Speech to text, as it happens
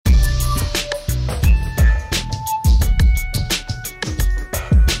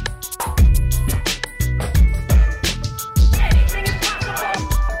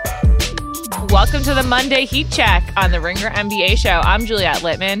Welcome to the Monday Heat Check on the Ringer NBA show. I'm Juliet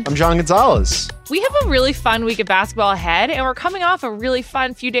Litman. I'm John Gonzalez. We have a really fun week of basketball ahead, and we're coming off a really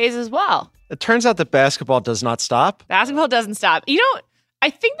fun few days as well. It turns out that basketball does not stop. Basketball doesn't stop. You know,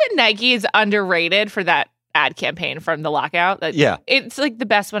 I think that Nike is underrated for that ad campaign from the lockout. Yeah. It's like the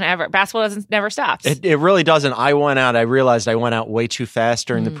best one ever. Basketball never stops. It really doesn't. I realized I went out way too fast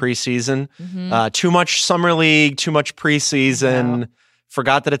during the preseason. Too much summer league, too much preseason.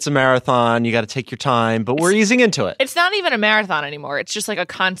 Forgot that it's a marathon. You got to take your time, but we're easing into it. It's not even a marathon anymore. It's just like a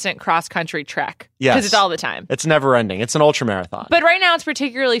constant cross-country trek. Yes. Because it's all the time. It's never ending. It's an ultra marathon. But right now it's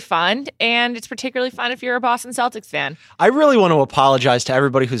particularly fun, and it's particularly fun if you're a Boston Celtics fan. I really want to apologize to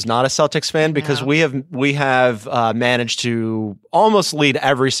everybody who's not a Celtics fan because we have managed to almost lead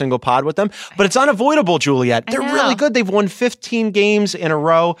every single pod with them, but it's unavoidable, Juliet. They're really good. They've won 15 games in a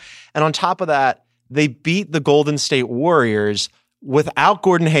row, and on top of that, they beat the Golden State Warriors without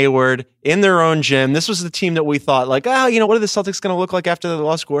Gordon Hayward in their own gym. This was the team that we thought what are the Celtics going to look like after they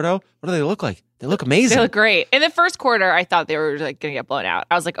lost Gordo? What do they look like? They look amazing. They look great. In the first quarter, I thought they were going to get blown out.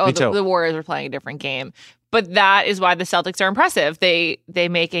 I was like, the Warriors are playing a different game. But that is why the Celtics are impressive. They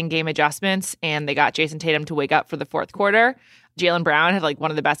make in-game adjustments, and they got Jason Tatum to wake up for the fourth quarter. Jaylen Brown had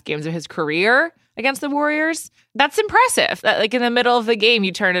one of the best games of his career against the Warriors. That's impressive. That, in the middle of the game,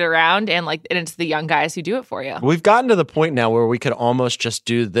 you turn it around, and it's the young guys who do it for you. We've gotten to the point now where we could almost just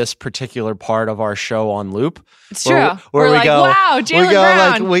do this particular part of our show on loop. It's true. Where we go, wow, Jaylen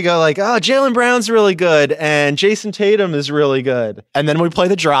Brown. We go oh, Jaylen Brown's really good, and Jason Tatum is really good. And then we play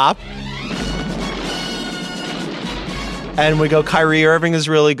the drop. And we go, Kyrie Irving is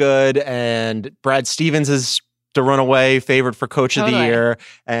really good, and Brad Stevens is the runaway favorite for coach of the year.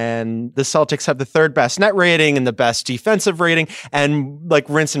 And the Celtics have the third best net rating and the best defensive rating, and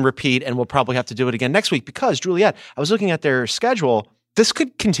rinse and repeat. And we'll probably have to do it again next week because, Juliet, I was looking at their schedule. This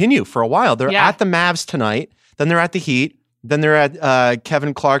could continue for a while. They're at the Mavs tonight. Then they're at the Heat. Then they're at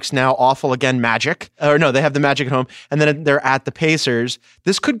Kevin Clark's now awful again Magic. Or no, they have the Magic at home. And then they're at the Pacers.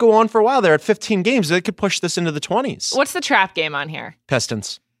 This could go on for a while. They're at 15 games. They could push this into the 20s. What's the trap game on here?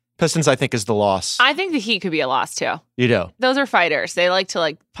 Pistons, I think, is the loss. I think the Heat could be a loss, too. You do? Those are fighters. They like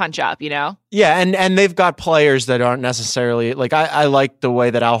to, punch up, you know? Yeah, and they've got players that aren't necessarily... I like the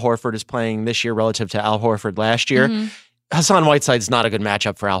way that Al Horford is playing this year relative to Al Horford last year. Mm-hmm. Hassan Whiteside's not a good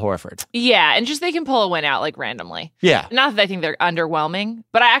matchup for Al Horford. Yeah, and just they can pull a win out randomly. Yeah. Not that I think they're underwhelming,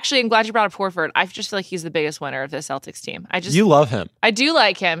 but I actually am glad you brought up Horford. I just feel like he's the biggest winner of the Celtics team. You love him. I do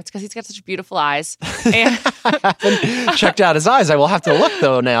like him. It's because he's got such beautiful eyes. And checked out his eyes. I will have to look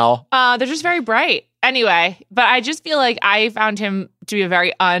though now. They're just very bright. Anyway, but I just feel like I found him to be a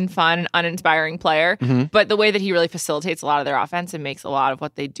very unfun and uninspiring player. Mm-hmm. But the way that he really facilitates a lot of their offense and makes a lot of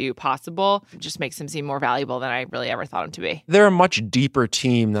what they do possible just makes him seem more valuable than I really ever thought him to be. They're a much deeper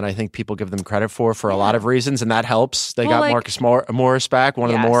team than I think people give them credit for a lot of reasons, and that helps. They got Marcus Morris back. One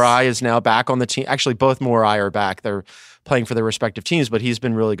of the Morai is now back on the team. Actually, both Morai are back. They're playing for their respective teams, but he's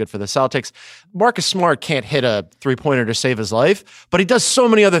been really good for the Celtics. Marcus Smart can't hit a three-pointer to save his life, but he does so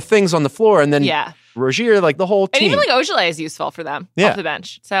many other things on the floor, and then Rozier, the whole team. And even Ojale is useful for them off the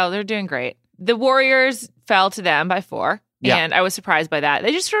bench. So they're doing great. The Warriors fell to them by 4, and I was surprised by that.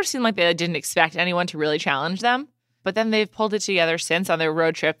 They just sort of seemed like they didn't expect anyone to really challenge them. But then they've pulled it together since on their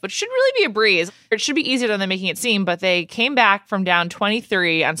road trip, which should really be a breeze. It should be easier than they're making it seem, but they came back from down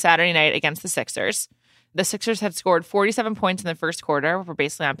 23 on Saturday night against the Sixers. The Sixers had scored 47 points in the first quarter. We're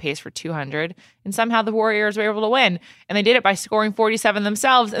basically on pace for 200. And somehow the Warriors were able to win. And they did it by scoring 47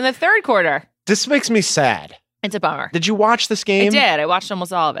 themselves in the third quarter. This makes me sad. It's a bummer. Did you watch this game? I did. I watched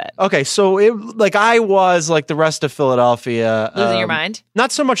almost all of it. Okay, so I was like the rest of Philadelphia. Losing your mind?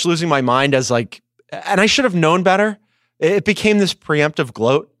 Not so much losing my mind as and I should have known better. It became this preemptive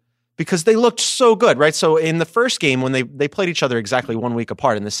gloat. Because they looked so good, right? So in the first game, when they played each other exactly 1 week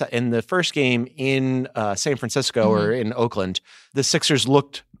apart, in the first game in San Francisco or in Oakland, the Sixers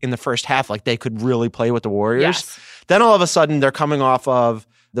looked in the first half like they could really play with the Warriors. Yes. Then all of a sudden, they're coming off of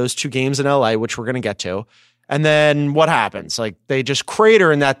those 2 games in LA, which we're going to get to. And then what happens? They just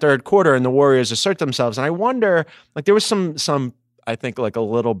crater in that third quarter, and the Warriors assert themselves. And I wonder, there was some I think a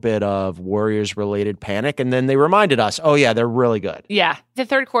little bit of Warriors-related panic, and then they reminded us, oh yeah, they're really good. Yeah. The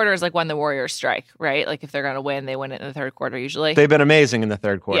third quarter is when the Warriors strike, right? If they're going to win, they win it in the third quarter usually. They've been amazing in the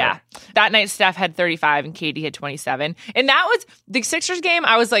third quarter. Yeah. That night, Steph had 35 and KD had 27. And that was the Sixers game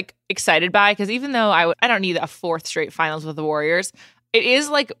I was excited by, because even though I don't need a 4th straight finals with the Warriors, it is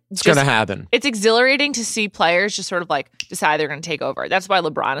it's going to happen. It's exhilarating to see players just sort of decide they're going to take over. That's why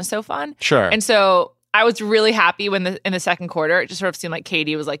LeBron is so fun. Sure. And so I was really happy when in the second quarter, it just sort of seemed like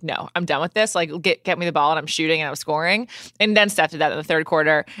KD was like, no, I'm done with this. Like, get me the ball and I'm shooting and I was scoring. And then Steph did that in the third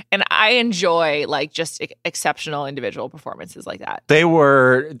quarter. And I enjoy like just exceptional individual performances like that. They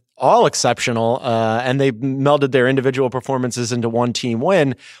were all exceptional, and they melded their individual performances into one team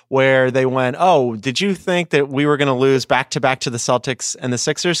win where they went, oh, did you think that we were going to lose back-to-back to the Celtics and the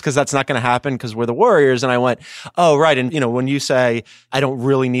Sixers? Because that's not going to happen because we're the Warriors. And I went, oh, right. And, when you say, I don't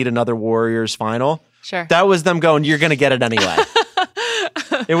really need another Warriors final, sure, that was them going, you're going to get it anyway.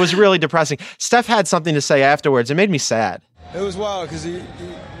 It was really depressing. Steph had something to say afterwards. It made me sad. It was wild because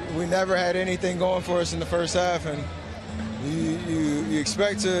we never had anything going for us in the first half, and you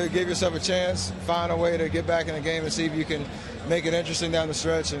expect to give yourself a chance, find a way to get back in the game and see if you can make it interesting down the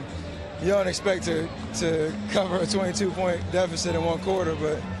stretch. And you don't expect to cover a 22-point deficit in one quarter,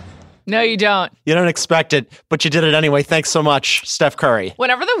 but... No, you don't. You don't expect it, but you did it anyway. Thanks so much, Steph Curry.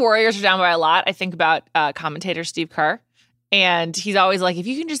 Whenever the Warriors are down by a lot, I think about commentator Steve Kerr. And he's always like, if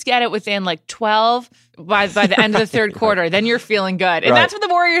you can just get it within like 12 by the end of the third quarter, then you're feeling good. And that's what the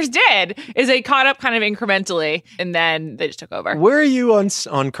Warriors did, is they caught up kind of incrementally, and then they just took over. Where are you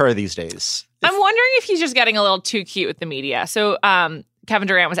on Kerr these days? I'm wondering if he's just getting a little too cute with the media. So Kevin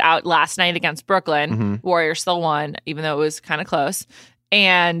Durant was out last night against Brooklyn. Mm-hmm. Warriors still won, even though it was kind of close.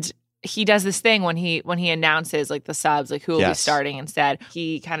 And he does this thing when he announces like the subs, like who will be starting instead.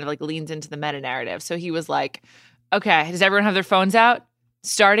 He kind of like leans into the meta narrative. So he was like, okay, does everyone have their phones out?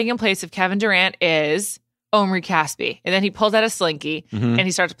 Starting in place of Kevin Durant is Omri Caspi. And then he pulls out a slinky and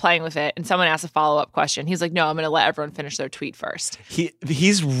he starts playing with it. And someone asks a follow-up question. He's like, no, I'm going to let everyone finish their tweet first.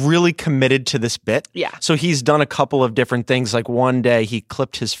 He's really committed to this bit. Yeah. So he's done a couple of different things. Like one day he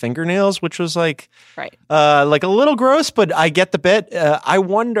clipped his fingernails, which was like a little gross, but I get the bit. I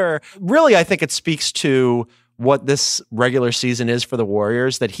wonder, really, I think it speaks to what this regular season is for the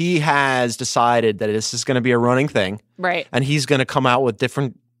Warriors, that he has decided that this is going to be a running thing. Right. And he's going to come out with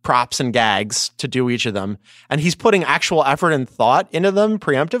different props and gags to do each of them. And he's putting actual effort and thought into them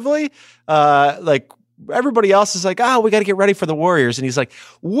preemptively. Like everybody else is like, we got to get ready for the Warriors. And he's like,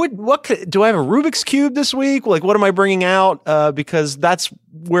 do I have a Rubik's Cube this week? Like, what am I bringing out? Because that's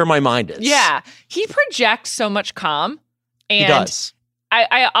where my mind is. Yeah. He projects so much calm. And he does.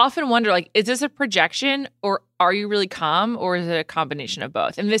 I often wonder, like, is this a projection, or are you really calm, or is it a combination of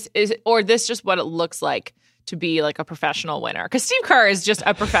both? And this just what it looks like to be like a professional winner? Because Steve Kerr is just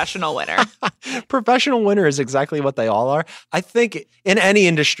a professional winner. Professional winner is exactly what they all are. I think in any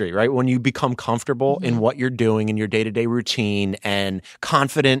industry, right, when you become comfortable in what you're doing in your day-to-day routine and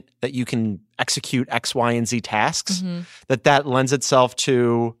confident that you can execute X, Y, and Z tasks, that lends itself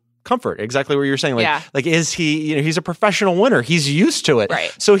to comfort. Exactly what you're saying. Like is he, he's a professional winner. He's used to it.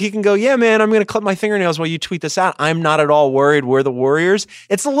 Right. So he can go, yeah, man, I'm going to clip my fingernails while you tweet this out. I'm not at all worried. We're the Warriors.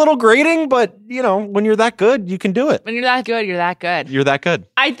 It's a little grating, but when you're that good, you can do it. When you're that good, you're that good. You're that good.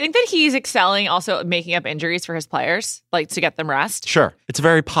 I think that he's excelling also at making up injuries for his players, like to get them rest. Sure. It's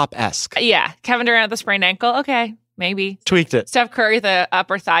very Pop-esque. Yeah. Kevin Durant with the sprained ankle. Okay. Maybe. Tweaked it. Steph Curry, the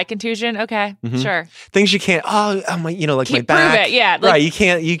upper thigh contusion. Okay, sure. Things you can't, like can't my back. Prove it, yeah. Right,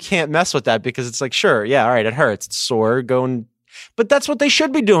 you can't mess with that because it's like, sure, yeah, all right, it hurts, it's sore, but that's what they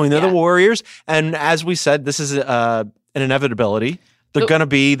should be doing. They're the Warriors. And as we said, this is an inevitability. They're going to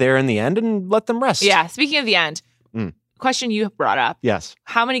be there in the end, and let them rest. Yeah, speaking of the end, question you brought up. Yes.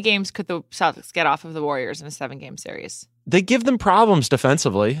 How many games could the Celtics get off of the Warriors in a 7-game series? They give them problems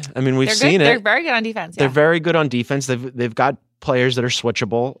defensively. I mean, we've seen it. They're very good on defense. Yeah. They're very good on defense. They've got players that are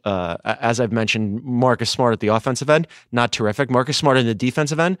switchable. As I've mentioned, Marcus Smart at the offensive end, not terrific. Marcus Smart in the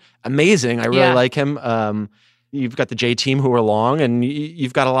defensive end, amazing. I really like him. You've got the J team who are long, and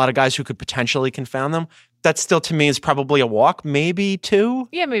you've got a lot of guys who could potentially confound them. That still, to me, is probably a walk, maybe 2.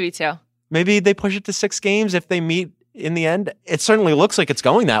 Yeah, maybe 2. Maybe they push it to 6 games if they meet in the end. It certainly looks like it's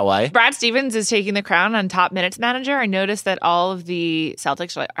going that way. Brad Stevens is taking the crown on top minutes manager. I noticed that all of the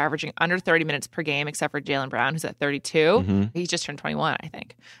Celtics are averaging under 30 minutes per game, except for Jaylen Brown, who's at 32. He's just turned 21, I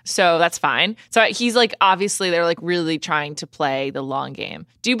think. So that's fine. So he's like, obviously, they're like really trying to play the long game.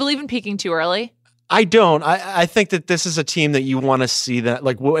 Do you believe in peaking too early? I don't. I think that this is a team that you want to see that,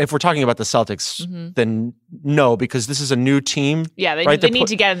 like, if we're talking about the Celtics, then no, because this is a new team. Yeah, they need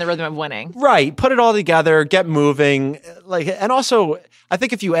to get in the rhythm of winning. Right. Put it all together, get moving. And also, I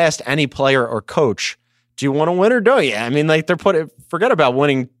think if you asked any player or coach, do you want to win or don't you? I mean, like, forget about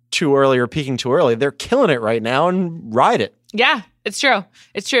winning too early or peaking too early. They're killing it right now, and ride it. Yeah, it's true.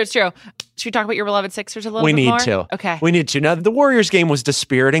 Should we talk about your beloved Sixers a little bit more? We need to. Okay. We need to. Now, the Warriors game was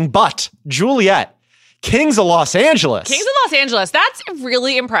dispiriting, but Juliet Kings of Los Angeles. Kings of Los Angeles. That's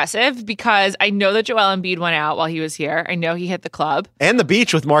really impressive because I know that Joel Embiid went out while he was here. I know he hit the club. And the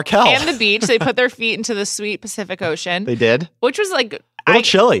beach with Markelle. And the beach. They put their feet into the sweet Pacific Ocean. They did. Which was like... A little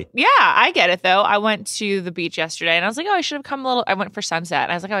chilly. Yeah, I get it though. I went to the beach yesterday and I was like, oh, I should have come a little... I went for sunset.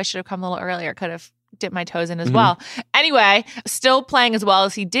 And I was like, oh, I should have come a little earlier. Could have dipped my toes in as well. Anyway, still playing as well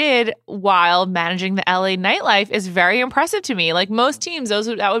as he did while managing the LA nightlife is very impressive to me. Like most teams,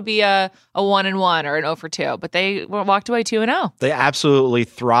 that would be a 1-1 or an 0-2, but they walked away 2-0. They absolutely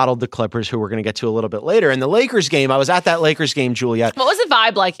throttled the Clippers, who we're going to get to a little bit later. In the Lakers game, I was at that Lakers game, Juliet. What was the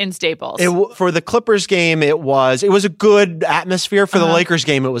vibe like in Staples? For the Clippers game, it was a good atmosphere. For the Lakers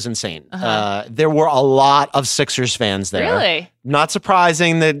game, it was insane. There were a lot of Sixers fans there. Really? Not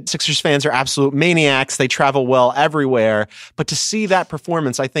surprising that Sixers fans are absolute maniacs. They travel well everywhere. But to see that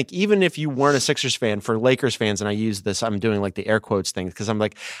performance, I think even if you weren't a Sixers fan, for Lakers fans, and I use this, I'm doing like the air quotes thing because I'm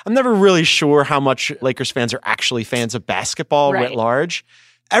never really sure how much Lakers fans are actually fans of basketball writ large.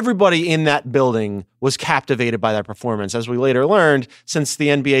 Everybody in that building was captivated by that performance. As we later learned, since the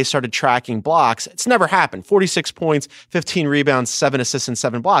NBA started tracking blocks, it's never happened. 46 points, 15 rebounds, 7 assists, and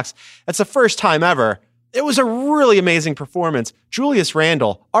 7 blocks. That's the first time ever. It was a really amazing performance. Julius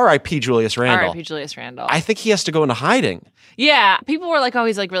Randle, R.I.P. Julius Randle. R.I.P. Julius Randle. I think he has to go into hiding. Yeah, people were like, "Oh,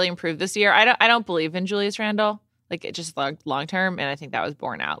 he's like really improved this year." I don't believe in Julius Randle, like it just long term, and I think that was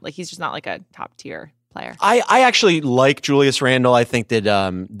borne out. Like he's just not like a top tier player. I actually like Julius Randle. I think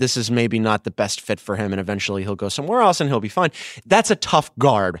that this is maybe not the best fit for him, and eventually he'll go somewhere else and he'll be fine. That's a tough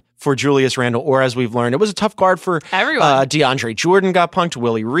guard for Julius Randle, or as we've learned, it was a tough guard for everyone. DeAndre Jordan got punked,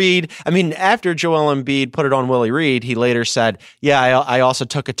 Willie Reed. I mean, after Joel Embiid put it on Willie Reed, he later said, yeah, I also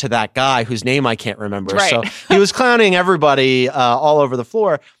took it to that guy whose name I can't remember. Right. So he was clowning everybody all over the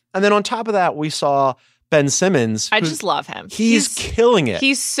floor. And then on top of that, we saw Ben Simmons. I just love him. He's killing it.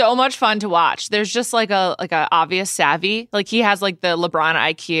 He's so much fun to watch. There's just like a obvious savvy. Like he has like the LeBron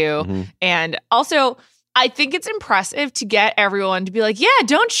IQ. And also I think it's impressive to get everyone to be like, yeah,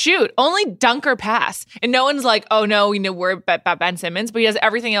 don't shoot, only dunk or pass. And no one's like, oh no, we know we're about Ben Simmons, but he does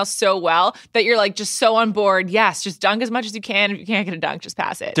everything else so well that you're like just so on board. Yes, just dunk as much as you can. If you can't get a dunk, just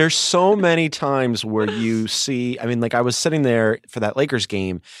pass it. There's so many times where you see, I mean, like I was sitting there for that Lakers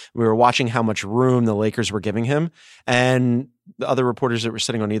game. We were watching how much room the Lakers were giving him. And the other reporters that were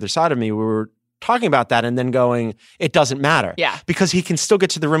sitting on either side of me, we were talking about that and then going, it doesn't matter. Yeah. Because he can still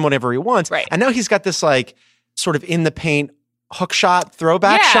get to the rim whenever he wants. Right. And now he's got this like sort of in the paint hook shot,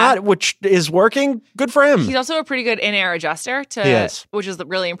 throwback shot, which is working. Good for him. He's also a pretty good in-air adjuster, which is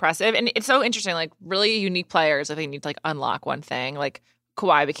really impressive. And it's so interesting, like really unique players, I think, need to like unlock one thing. Like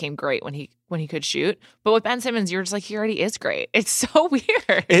Kawhi became great when he could shoot. But with Ben Simmons, you're just like, he already is great. It's so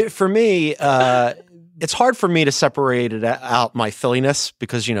weird. For me, it's hard for me to separate it out my Philliness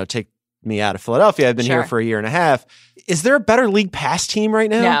because, take me out of Philadelphia. I've been here for a year and a half. Is there a better league pass team right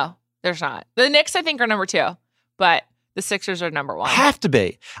now? No, there's not. The Knicks, I think, are number 2, but the Sixers are number 1. Have to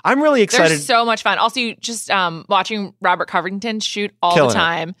be. I'm really excited. They're so much fun. Also, you just watching Robert Covington shoot all the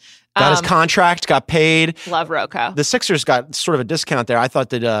time. Got his contract, got paid. Love Rocco. The Sixers got sort of a discount there. I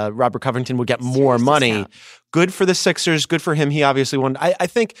thought that Robert Covington would get more money. Discount. Good for the Sixers. Good for him. He obviously won. I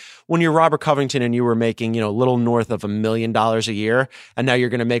think when you're Robert Covington and you were making, a little north of $1 million a year, and now you're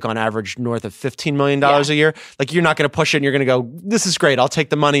going to make on average north of $15 million a year, like you're not going to push it and you're going to go, this is great. I'll take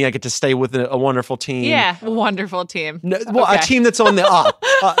the money. I get to stay with a wonderful team. Yeah, wonderful team. No, well, a team that's on the up.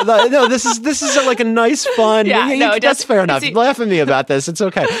 No, this is like a nice, fun. That's fair enough. Laugh at me about this. It's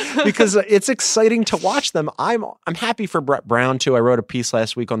okay because it's exciting to watch them. I'm happy for Brett Brown too. I wrote a piece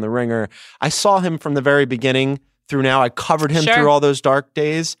last week on The Ringer. I saw him from the very beginning through now. I covered him through all those dark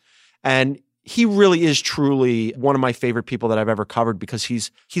days, and he really is truly one of my favorite people that I've ever covered because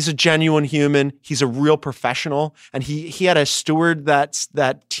he's a genuine human. He's a real professional, and he had to steward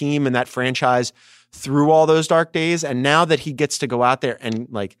that team and that franchise through all those dark days. And now that he gets to go out there and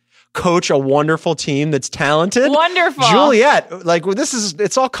like coach a wonderful team that's talented. Wonderful. Juliet, like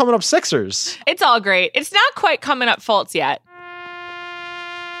it's all coming up Sixers. It's all great. It's not quite coming up Fultz yet.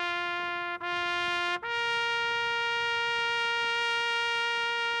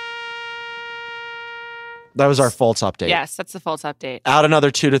 That was our Fultz update. Yes, that's the Fultz update. Out another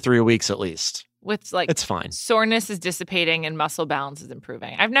 2 to 3 weeks at least. With like it's fine. Soreness is dissipating and muscle balance is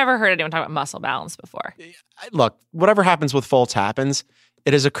improving. I've never heard anyone talk about muscle balance before. Look, whatever happens with Fultz happens.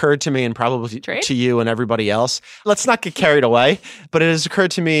 it has occurred to me and probably to you and everybody else. Let's not get carried away, but it has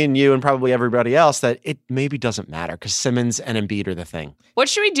occurred to me and you and probably everybody else that it maybe doesn't matter because Simmons and Embiid are the thing. What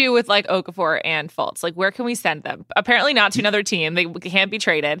should we do with like Okafor and Fultz? Like, where can we send them? Apparently not to another team. They can't be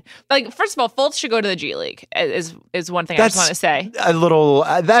traded. Like, first of all, Fultz should go to the G League is one thing I just want to say. A little,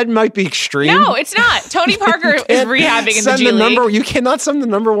 that might be extreme. No, it's not. Tony Parker is rehabbing in the G League. You cannot send the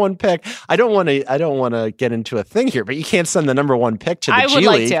number one pick. I don't want to get into a thing here, but you can't send the number one pick to the G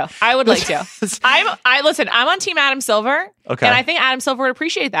League. I would like to. I'm on team Adam Silver. Okay. And I think Adam Silver would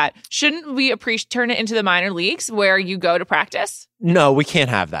appreciate that. Shouldn't we turn it into the minor leagues where you go to practice? No, we can't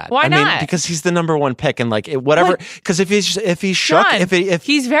have that. Why not? Because he's the number one pick and like whatever. Because if he's shook, John, if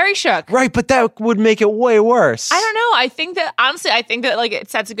he's very shook, right? But that would make it way worse. I don't know. I think that like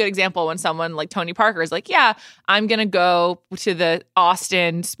it sets a good example when someone like Tony Parker is like, yeah, I'm gonna go to the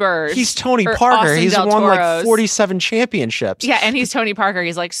Austin Spurs. He's Tony Parker. Austin He's Del won Toros. like 47 championships. Yeah, and he's Tony Parker.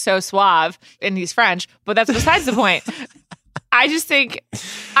 He's like so suave and he's French, but that's besides the point. I just think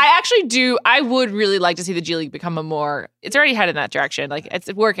I would really like to see the G League become it's already headed in that direction. Like,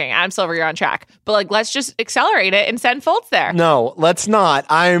 it's working. Adam Silver, you're on track. But like, let's just accelerate it and send Fultz there. No, let's not.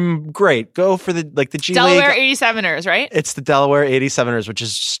 I'm great. Go for the G Delaware League. 87ers, right? It's the Delaware 87ers, which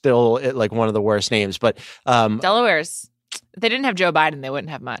is still like one of the worst names. But Delaware's. If they didn't have Joe Biden, they wouldn't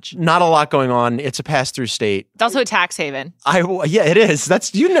have much. Not a lot going on. It's a pass-through state. It's also a tax haven. Yeah, it is.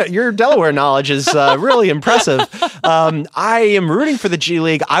 That's your Delaware knowledge is really impressive. I am rooting for the G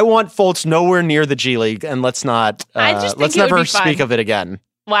League. I want Fultz nowhere near the G League, and let's never speak of it again.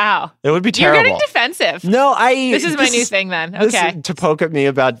 Wow, it would be terrible. You're getting defensive. No, This is my new thing then. Okay, to poke at me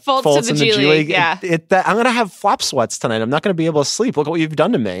about Fultz in the G League. Yeah, I'm going to have flop sweats tonight. I'm not going to be able to sleep. Look at what you've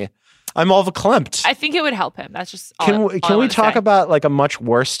done to me. I'm all verklempt. I think it would help him. That's just all. Can we talk about like a much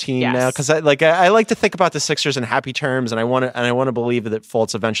worse team now? Because I like to think about the Sixers in happy terms, and I want to believe that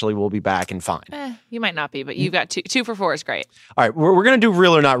Fultz eventually will be back and fine. You might not be, but you've got 2 for 4 is great. All right, we're gonna do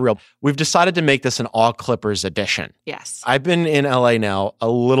real or not real. We've decided to make this an all Clippers edition. Yes, I've been in LA now a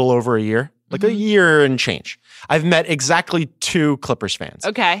little over a year. Like a year and change. I've met exactly 2 Clippers fans.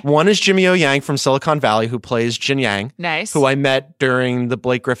 Okay. One is Jimmy O. Yang from Silicon Valley, who plays Jin Yang. Nice. Who I met during the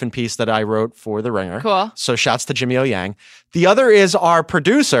Blake Griffin piece that I wrote for The Ringer. Cool. So shouts to Jimmy O. Yang. The other is our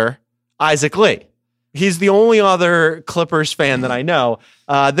producer, Isaac Lee. He's the only other Clippers fan that I know.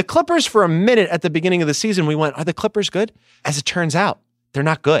 The Clippers, for a minute at the beginning of the season, we went, are the Clippers good? As it turns out, they're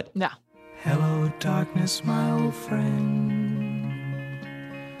not good. No. Hello, darkness, my old friend.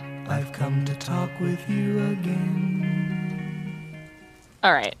 I've come to talk with you again.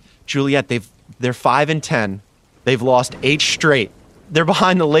 All right. Juliet, they're 5-10. They've lost 8 straight. They're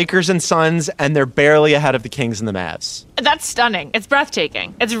behind the Lakers and Suns, and they're barely ahead of the Kings and the Mavs. That's stunning. It's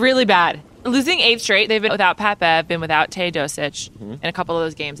breathtaking. It's really bad. Losing 8 straight. They've been without Pat Bev, been without Teodosic. In a couple of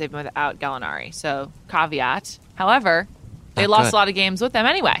those games, they've been without Gallinari. So, caveat. However, they lost a lot of games with them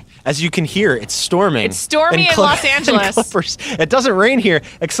anyway. As you can hear, it's storming. It's stormy in Los Angeles. Clippers. It doesn't rain here,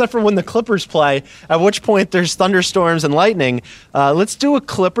 except for when the Clippers play, at which point there's thunderstorms and lightning. Let's do a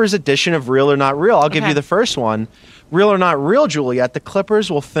Clippers edition of Real or Not Real. I'll give you the first one. Real or Not Real, Juliet, the Clippers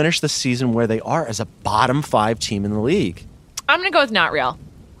will finish the season where they are as a bottom 5 team in the league. I'm going to go with Not Real.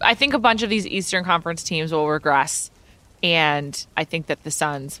 I think a bunch of these Eastern Conference teams will regress, and I think that the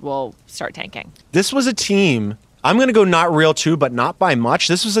Suns will start tanking. This was a team... I'm going to go not real too, but not by much.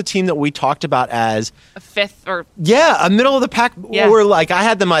 This was a team that we talked about as a 5th or... Yeah, a middle of the pack. Yeah. Or like I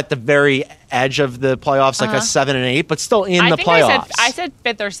had them at the very edge of the playoffs, like a 7 and 8, but still in the playoffs. I said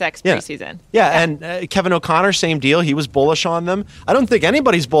 5th or 6th preseason. Yeah, and Kevin O'Connor, same deal. He was bullish on them. I don't think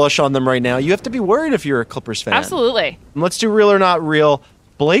anybody's bullish on them right now. You have to be worried if you're a Clippers fan. Absolutely. Let's do real or not real.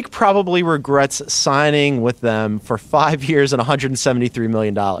 Blake probably regrets signing with them for 5 years and $173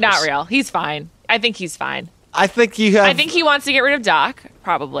 million. Not real. He's fine. I think he's fine. I think he wants to get rid of Doc,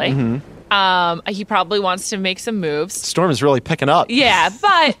 probably. He probably wants to make some moves. Storm is really picking up. Yeah,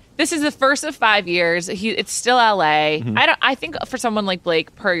 but this is the first of 5 years. It's still LA. I think for someone like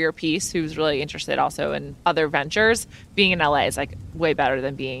Blake, per your piece, who's really interested also in other ventures, being in LA is like way better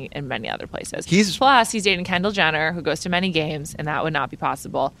than being in many other places. Plus, he's dating Kendall Jenner, who goes to many games, and that would not be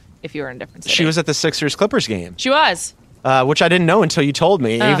possible if you were in a different city. She was at the Sixers-Clippers game. She was. Which I didn't know until you told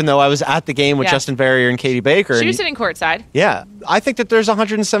me, even though I was at the game with Justin Verrier and Katie Baker. She was sitting courtside. Yeah. I think that there's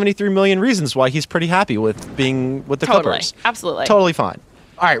 173 million reasons why he's pretty happy with being with the Clippers. Absolutely. Totally fine.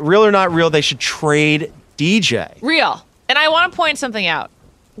 All right, real or not real, they should trade DJ. Real. And I want to point something out.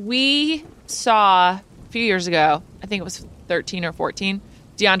 We saw a few years ago, I think it was 13 or 14,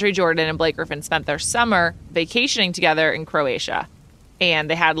 DeAndre Jordan and Blake Griffin spent their summer vacationing together in Croatia. And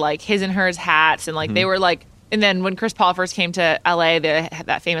they had like his and hers hats, and like they were like And then when Chris Paul first came to LA, they had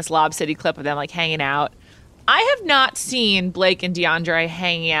that famous Lob City clip of them like hanging out. I have not seen Blake and DeAndre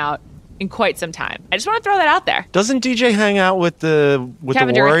hanging out in quite some time. I just want to throw that out there. Doesn't DJ hang out with the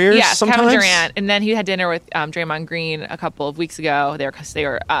Kevin Warriors? Yes, sometimes? Kevin Durant. And then he had dinner with Draymond Green a couple of weeks ago. They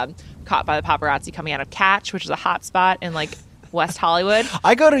were caught by the paparazzi coming out of Catch, which is a hot spot in like West Hollywood.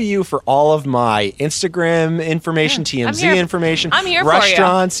 I go to you for all of my Instagram information, TMZ information. I'm here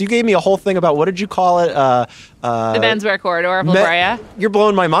restaurants. for you. You gave me a whole thing about, what did you call it? The menswear corridor of La Brea. You're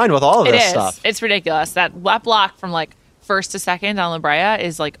blowing my mind with all of this stuff. It's ridiculous. That block from like first to second on La Brea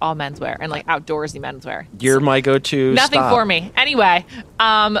is like all menswear and like outdoorsy menswear. You're my go-to. Nothing for me. Anyway,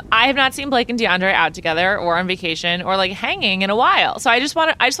 I have not seen Blake and DeAndre out together or on vacation or like hanging in a while. So I just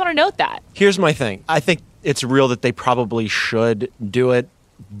want to note that. Here's my thing. I think it's real that they probably should do it,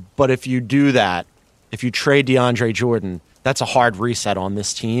 but if you do that, if you trade DeAndre Jordan, that's a hard reset on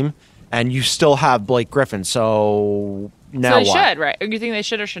this team, and you still have Blake Griffin. So now they what? should, right? Or you think they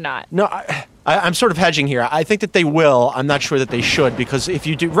should or should not? No, I'm sort of hedging here. I think that they will. I'm not sure that they should, because if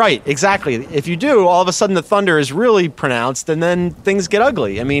you do, right, exactly. If you do, all of a sudden the thunder is really pronounced, and then things get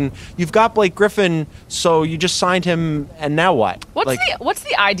ugly. I mean, you've got Blake Griffin, so you just signed him, and now what? What's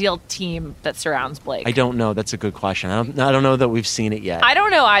the ideal team that surrounds Blake? I don't know. That's a good question. I don't know that we've seen it yet. I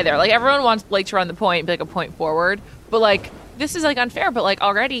don't know either. Like, everyone wants Blake to run the point, be like a point forward, but like, this is like unfair, but like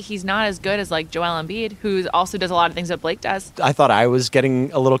already he's not as good as like Joel Embiid, who also does a lot of things that Blake does. I thought I was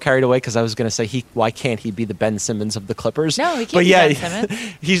getting a little carried away because I was going to say, why can't he be the Ben Simmons of the Clippers? No, he can't be Ben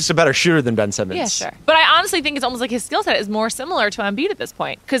Simmons. He's a better shooter than Ben Simmons. Yeah, sure. But I honestly think it's almost like his skill set is more similar to Embiid at this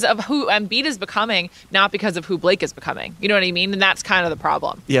point because of who Embiid is becoming, not because of who Blake is becoming. You know what I mean? And that's kind of the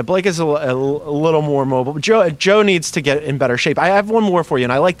problem. Yeah, Blake is a little more mobile. Joe needs to get in better shape. I have one more for you,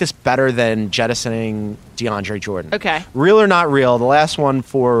 and I like this better than jettisoning DeAndre Jordan. Okay. Real or not real, the last one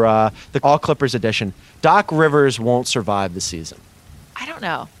for the All Clippers edition, Doc Rivers won't survive the season. I don't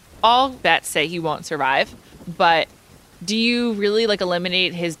know. All bets say he won't survive, but do you really like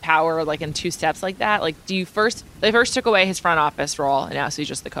eliminate his power like in two steps like that? Like, they first took away his front office role, and now he's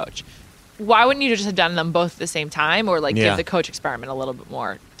just the coach. Why wouldn't you just have done them both at the same time, or like give the coach experiment a little bit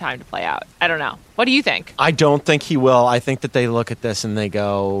more time to play out? I don't know. What do you think? I don't think he will. I think that they look at this and they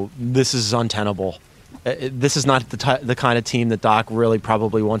go, this is untenable. This is not the kind of team that Doc really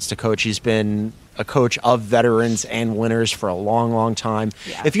probably wants to coach. He's been a coach of veterans and winners for a long, long time.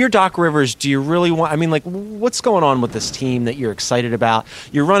 Yeah. If you're Doc Rivers, do you really want... I mean, like, what's going on with this team that you're excited about?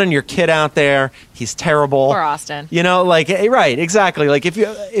 You're running your kid out there. He's terrible. Or Austin. You know, like, right, exactly. Like, if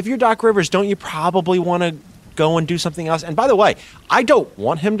you're Doc Rivers, don't you probably want to go and do something else? And by the way, I don't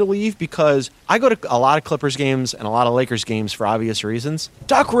want him to leave because I go to a lot of Clippers games and a lot of Lakers games for obvious reasons.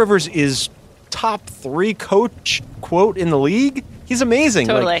 Doc Rivers is top 3 coach quote in the league. He's amazing.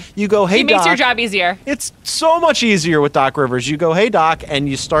 Totally. Like, you go, hey, he makes Doc, your job easier. It's so much easier with Doc Rivers. You go, hey, Doc, and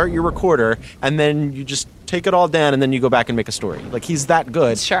you start your recorder, and then you just take it all down, and then you go back and make a story. Like, he's that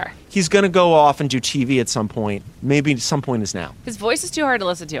good. Sure. He's going to go off and do TV at some point. Maybe some point is now. His voice is too hard to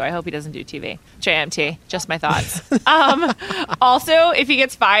listen to. I hope he doesn't do TV. JMT. Just my thoughts. Also, if he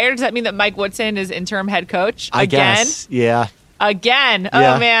gets fired, does that mean that Mike Woodson is interim head coach I again? guess. Yeah. Again.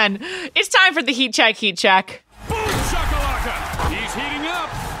 Yeah. Oh, man. It's time for the heat check. Boom shakalaka. He's heating up.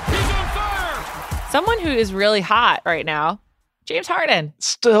 He's on fire. Someone who is really hot right now, James Harden.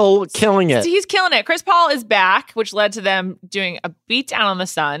 Still killing it. He's killing it. Chris Paul is back, which led to them doing a beatdown on the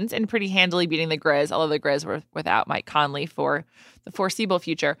Suns and pretty handily beating the Grizz, although the Grizz were without Mike Conley for the foreseeable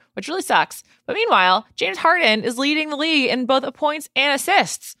future, which really sucks. But meanwhile, James Harden is leading the league in both points and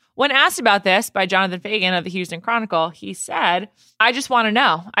assists. When asked about this by Jonathan Fagan of the Houston Chronicle, he said, I just want to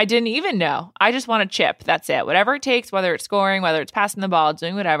know. I didn't even know. I just want to chip. That's it. Whatever it takes, whether it's scoring, whether it's passing the ball,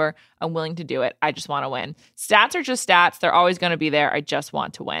 doing whatever, I'm willing to do it. I just want to win. Stats are just stats. They're always going to be there. I just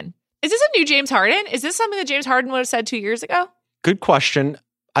want to win. Is this a new James Harden? Is this something that James Harden would have said 2 years ago? Good question.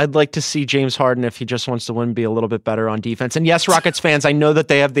 I'd like to see James Harden, if he just wants to win, be a little bit better on defense. And yes, Rockets fans, I know that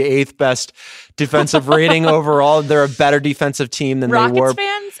they have the 8th best defensive rating overall. They're a better defensive team than Rockets they were.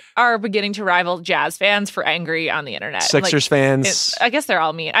 Fans are beginning to rival Jazz fans for angry on the internet. Sixers fans. I guess they're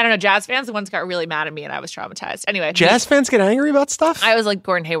all mean. I don't know. Jazz fans, the ones got really mad at me and I was traumatized. Anyway. Jazz fans get angry about stuff? I was like,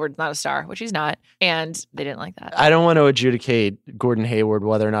 Gordon Hayward's not a star, which he's not. And they didn't like that. I don't want to adjudicate Gordon Hayward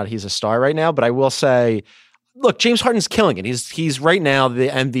whether or not he's a star right now, but I will say, look, James Harden's killing it. He's right now the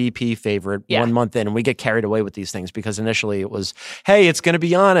MVP favorite 1 month in, and we get carried away with these things because initially it was, hey, it's going to be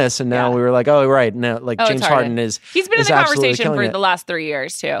Giannis, and now we were like, oh, right, now James Harden is. He's been in the conversation for the last 3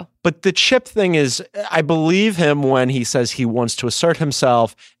 years too. But the chip thing is, I believe him when he says he wants to assert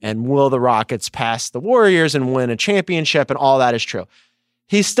himself and will the Rockets pass the Warriors and win a championship, and all that is true.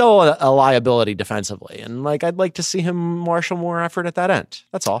 He's still a liability defensively. And like, I'd like to see him marshal more effort at that end.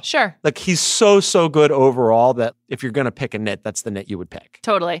 That's all. Sure. Like, he's so good overall that if you're going to pick a nit, that's the nit you would pick.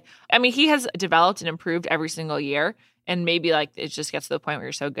 Totally. I mean, he has developed and improved every single year. And maybe like it just gets to the point where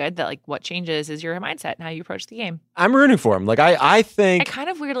you're so good that like what changes is your mindset and how you approach the game. I'm rooting for him. Like, I think... I kind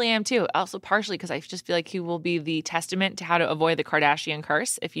of weirdly am too. Also partially because I just feel like he will be the testament to how to avoid the Kardashian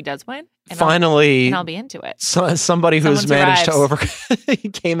curse if he does win. And Finally, I'll be into it. Somebody who's managed to he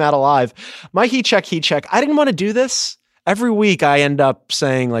came out alive. My heat check. I didn't want to do this. Every week I end up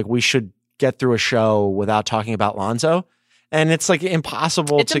saying like we should get through a show without talking about Lonzo. And it's like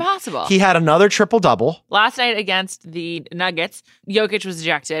impossible. It's impossible. He had another triple-double. Last night against the Nuggets, Jokic was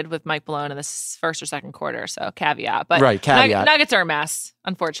ejected with Mike Malone in the first or second quarter. So caveat. But right, caveat. Nuggets are a mess,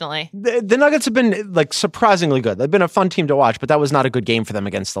 unfortunately. The Nuggets have been like surprisingly good. They've been a fun team to watch, but that was not a good game for them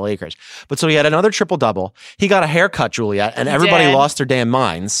against the Lakers. But so he had another triple-double. He got a haircut, Juliet, and everybody lost their damn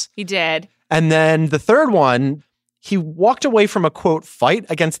minds. He did. And then the third one... He walked away from a, quote, fight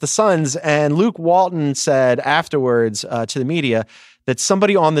against the Suns, and Luke Walton said afterwards to the media that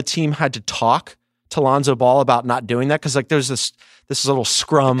somebody on the team had to talk to Lonzo Ball about not doing that because, like, there's this little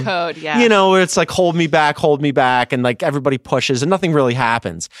scrum. The code, yeah. You know, where it's like, hold me back, and, like, everybody pushes, and nothing really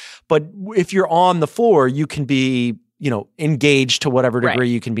happens. But if you're on the floor, you can be, you know, engaged to whatever degree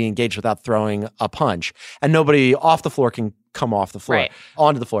you can be engaged without throwing a punch. And nobody off the floor can come off the floor,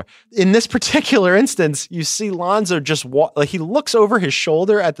 onto the floor. In this particular instance, you see Lonzo just like he looks over his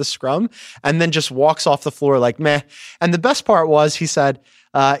shoulder at the scrum and then just walks off the floor like meh. And the best part was he said,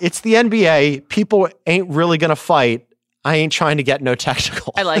 it's the NBA. People ain't really going to fight. I ain't trying to get no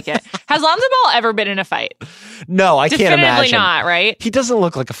technical. I like it. Has Lonzo Ball ever been in a fight? No, I can't imagine. Definitively not, right? He doesn't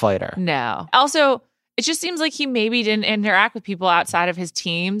look like a fighter. No. Also, it just seems like he maybe didn't interact with people outside of his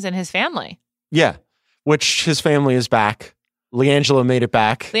teams and his family. Yeah, which his family is back. LiAngelo made it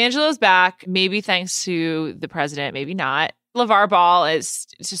back. LiAngelo's back, maybe thanks to the president, maybe not. LeVar Ball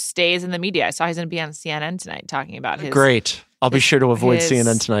just stays in the media. I saw he's going to be on CNN tonight talking about his... Great. I'll be sure to avoid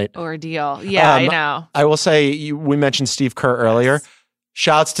CNN tonight. Ordeal. Yeah, I know. I will say, we mentioned Steve Kerr earlier. Yes.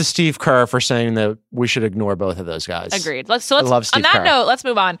 Shouts to Steve Kerr for saying that we should ignore both of those guys. Agreed. I love Steve Kerr. Note, let's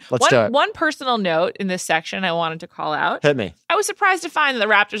move on. Let's do it. One personal note in this section I wanted to call out. Hit me. I was surprised to find that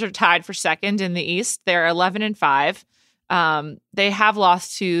the Raptors are tied for second in the East. They're 11-5. They have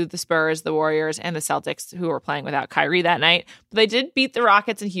lost to the Spurs, the Warriors, and the Celtics, who were playing without Kyrie that night. But they did beat the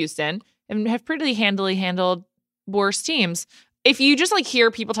Rockets in Houston and have pretty handily handled worse teams. If you just like hear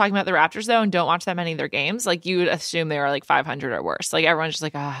people talking about the Raptors though and don't watch that many of their games, like you would assume they were like 500 or worse. Like everyone's just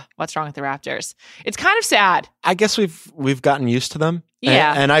like, what's wrong with the Raptors? It's kind of sad. I guess we've gotten used to them.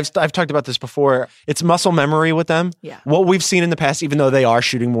 Yeah. And I've talked about this before. It's muscle memory with them. Yeah. What we've seen in the past, even though they are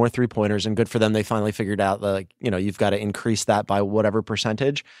shooting more 3-pointers and good for them, they finally figured out that, like, you know, you've got to increase that by whatever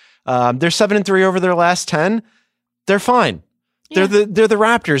percentage. They're 7-3 over their last 10. They're fine. Yeah. They're the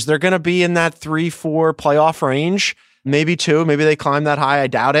Raptors. They're going to be in that 3-4 playoff range. Maybe 2. Maybe they climb that high. I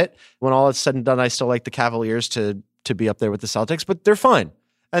doubt it. When all is said and done, I still like the Cavaliers to be up there with the Celtics, but they're fine.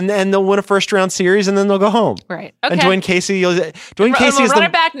 And they'll win a first-round series, and then they'll go home. Right. Okay. And Dwayne Casey is run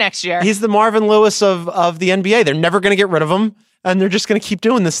it back next year. He's the Marvin Lewis of the NBA. They're never going to get rid of him, and they're just going to keep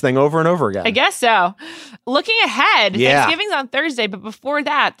doing this thing over and over again. I guess so. Looking ahead, Thanksgiving's on Thursday, but before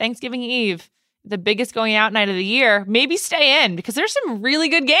that, Thanksgiving Eve, the biggest going out night of the year, maybe stay in because there's some really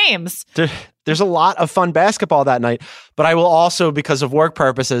good games. There's a lot of fun basketball that night, but I will also, because of work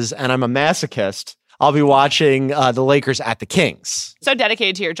purposes, and I'm a masochist, I'll be watching the Lakers at the Kings. So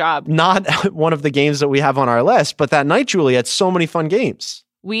dedicated to your job. Not one of the games that we have on our list, but that night, Juliet, so many fun games.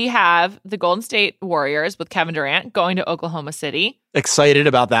 We have the Golden State Warriors with Kevin Durant going to Oklahoma City. Excited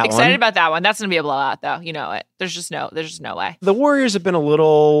about that one. Excited about that one. That's going to be a blowout, though. You know it. There's just no way. The Warriors have been a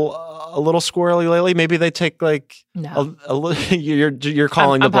little squirrely lately. Maybe they take like a little. You're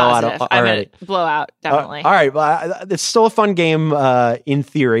calling I'm the blowout positive. already. Blowout, definitely. All right, well, it's still a fun game in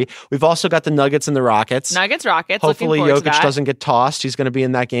theory. We've also got the Nuggets and the Rockets. Rockets. Hopefully, Jokic doesn't get tossed. He's going to be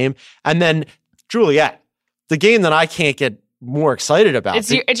in that game. And then Juliet, the game that I can't get more excited about.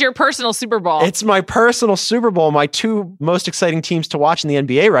 It's your personal Super Bowl. It's my personal Super Bowl. My 2 most exciting teams to watch in the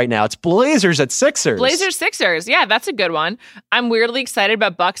NBA right now. It's Blazers at Sixers. Blazers-Sixers. Yeah, that's a good one. I'm weirdly excited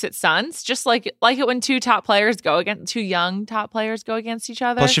about Bucks at Suns. Just like it when 2 young top players go against each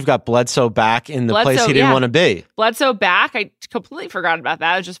other. Plus, you've got Bledsoe back in the place he didn't want to be. Bledsoe back. I completely forgot about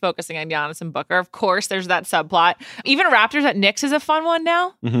that. I was just focusing on Giannis and Booker. Of course, there's that subplot. Even Raptors at Knicks is a fun one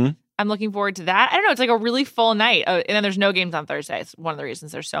now. Mm-hmm. I'm looking forward to that. I don't know. It's like a really full night. And then there's no games on Thursday. It's one of the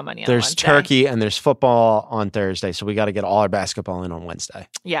reasons there's so many on There's Wednesday. turkey and there's football on Thursday. So we got to get all our basketball in on Wednesday.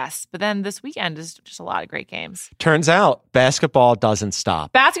 Yes. But then this weekend is just a lot of great games. Turns out basketball doesn't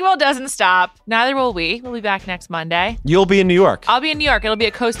stop. Basketball doesn't stop. Neither will we. We'll be back next Monday. You'll be in New York. I'll be in New York. It'll be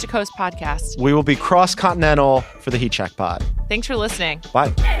a coast-to-coast podcast. We will be cross-continental for the Heat Check Pod. Thanks for listening.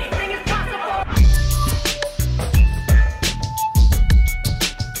 Bye.